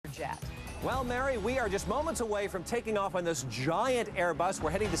Well, Mary, we are just moments away from taking off on this giant Airbus.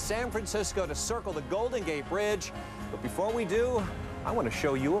 We're heading to San Francisco to circle the Golden Gate Bridge. But before we do, I want to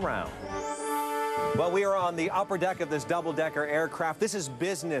show you around. Well, we are on the upper deck of this double-decker aircraft. This is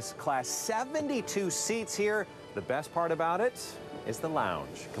business class, 72 seats here. The best part about it is the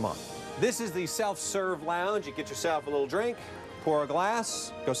lounge. Come on. This is the self-serve lounge. You get yourself a little drink, pour a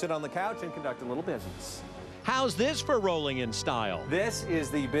glass, go sit on the couch and conduct a little business. How's this for rolling in style? This is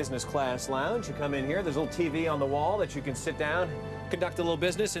the business class lounge. You come in here, there's a little TV on the wall that you can sit down, conduct a little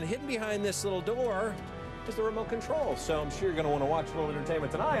business, and hidden behind this little door is the remote control. So I'm sure you're going to want to watch a little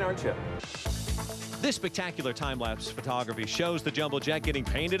entertainment tonight, aren't you? This spectacular time-lapse photography shows the jumbo jet getting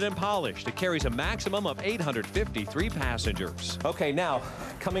painted and polished. It carries a maximum of 853 passengers. Okay, now,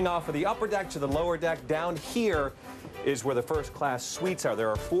 coming off of the upper deck to the lower deck, down here is where the first-class suites are. There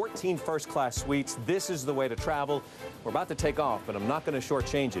are 14 first-class suites. This is the way to travel. We're about to take off, but I'm not going to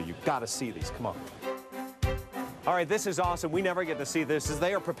shortchange you. You've got to see these. Come on. All right, this is awesome. We never get to see this. As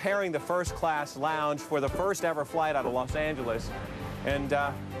they are preparing the first-class lounge for the first-ever flight out of Los Angeles. And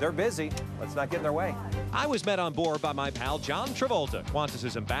they're busy. Let's not get in their way. I was met on board by my pal John Travolta,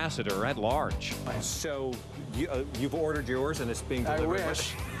 Qantas's ambassador at large. So you've ordered yours and it's being delivered? I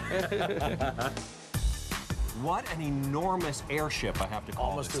wish. What an enormous airship, I have to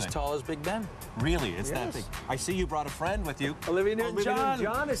call Almost this as tall as Big Ben. Really? It's that big. I see you brought a friend with you. Olivia Newton-John. Olivia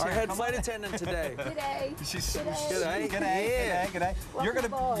Newton-John is our here. head Come flight on. attendant today. G'day. G'day. G'day. Welcome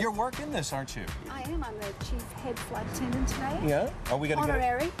aboard. You're working this, aren't you? I am. I'm the chief head flight attendant today. Yeah. Are we gonna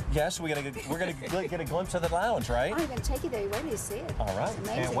Honorary. get a, yes, we're gonna get a glimpse of the lounge, right? I'm going to take you there. Wait till you see it. All right. It's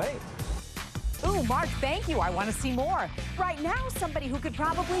amazing. Can't wait. Ooh, Mark, thank you. I want to see more. Right now, somebody who could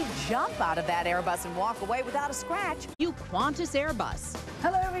probably jump out of that Airbus and walk away without a scratch. You Qantas Airbus.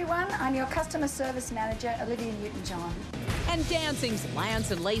 Hello, everyone. I'm your customer service manager, Olivia Newton-John. And dancing's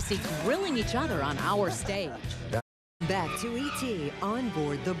Lance and Lacey grilling each other on our stage. Back to ET on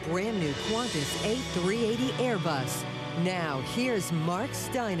board the brand new Qantas A380 Airbus. Now, here's Mark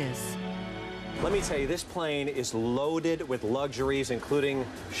Steinis. Let me tell you, this plane is loaded with luxuries, including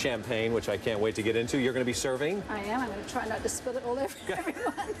champagne, which I can't wait to get into. You're going to be serving? I am. I'm going to try not to spill it all over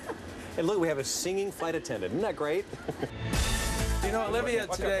everyone. And look, we have a singing flight attendant. Isn't that great? You know, Olivia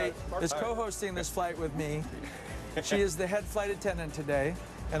today is co-hosting this flight with me. She is the head flight attendant today,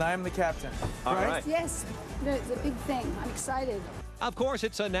 and I am the captain. All right. Yes. No, it's a big thing. I'm excited. Of course,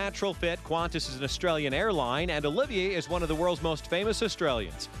 it's a natural fit. Qantas is an Australian airline, and Olivia is one of the world's most famous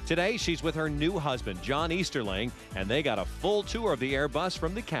Australians. Today, she's with her new husband, John Easterling, and they got a full tour of the Airbus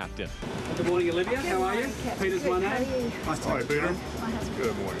from the captain. Good morning, Olivia. Good How are you? morning, Captain. Peter's Good. my How are name. you? Nice to meet you. Peter. My husband.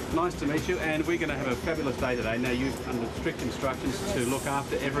 Good morning. Nice to meet you, and we're going to have a fabulous day today. Now, you've under strict instructions to look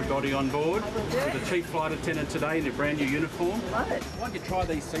after everybody on board. You're the chief flight attendant today in your brand new uniform. Love it. Why don't you try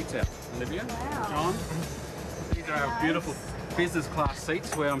these seats out, Olivia? Wow. John? These are our beautiful business class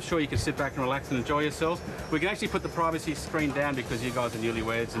seats where I'm sure you can sit back and relax and enjoy yourselves. We can actually put the privacy screen down because you guys are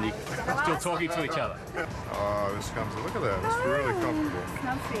newlyweds and you're still talking to each other. Oh, this comes, look at that, it's really comfortable.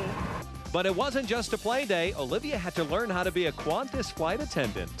 Comfy. But it wasn't just a play day. Olivia had to learn how to be a Qantas flight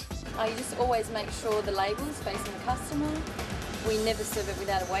attendant. You just always make sure the label's facing the customer. We never serve it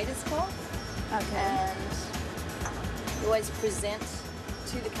without a waiter's cloth. Okay. And you always present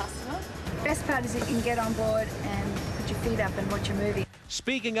to the customer. Best part is that you can get on board and put your feet up and watch a movie.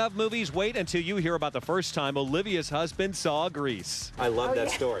 Speaking of movies, wait until you hear about the first time Olivia's husband saw Grease. I love that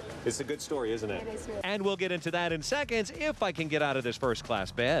yeah. story. It's a good story, isn't it? It is really. And we'll get into that in seconds if I can get out of this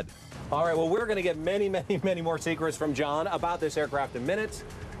first-class bed. All right, well, we're going to get many more secrets from John about this aircraft in minutes.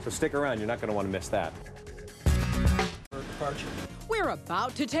 So stick around. You're not going to want to miss that. Departure. We're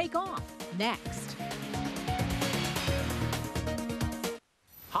about to take off. Next.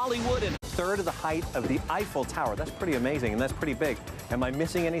 Hollywood and a third of the height of the Eiffel Tower. That's pretty amazing, and that's pretty big. Am I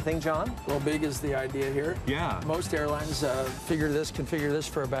missing anything, John? Well, big is the idea here. Yeah. Most airlines configure this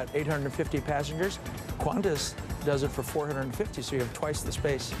for about 850 passengers. Qantas does it for 450, so you have twice the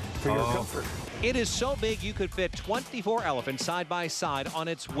space for your comfort. It is so big you could fit 24 elephants side by side on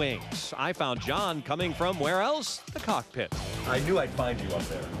its wings. I found John coming from where else? The cockpit. I knew I'd find you up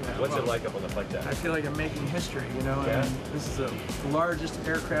there. What's it like up on the flight deck? I feel like I'm making history, you know. Yeah. And this is the largest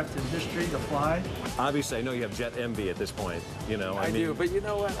aircraft in history to fly. Obviously, I know you have jet envy at this point. You know, I do, but you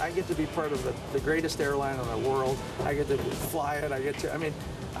know what? I get to be part of the greatest airline in the world. I get to fly it.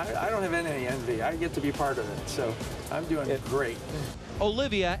 I don't have any envy. I get to be part of it, so I'm doing great.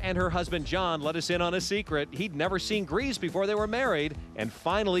 Olivia and her husband John let us in on a secret. He'd never seen Grease before they were married and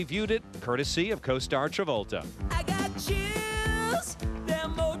finally viewed it courtesy of co-star Travolta. I got chills, they're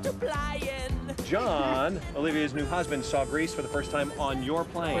multiplying. John, Olivia's new husband, saw Greece for the first time on your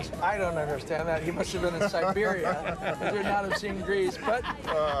plane. Which I don't understand that. He must have been in Siberia. He did not have seen Greece, but...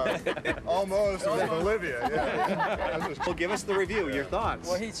 Almost with Olivia, yeah. Well, give us the review, your thoughts.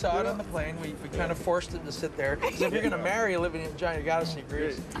 Well, he saw it on the plane. We kind of forced him to sit there. Because if you're going to marry Olivia Newton-John, you got to see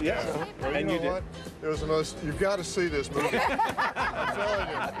Greece. Yeah. So, Well, you know what? It was the most, you've got to see this movie. I'm telling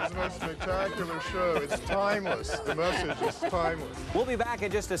you, it's the most spectacular show. It's timeless. The message is timeless. We'll be back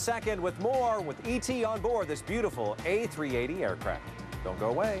in just a second with more with E.T. on board this beautiful A380 aircraft. Don't go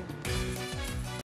away.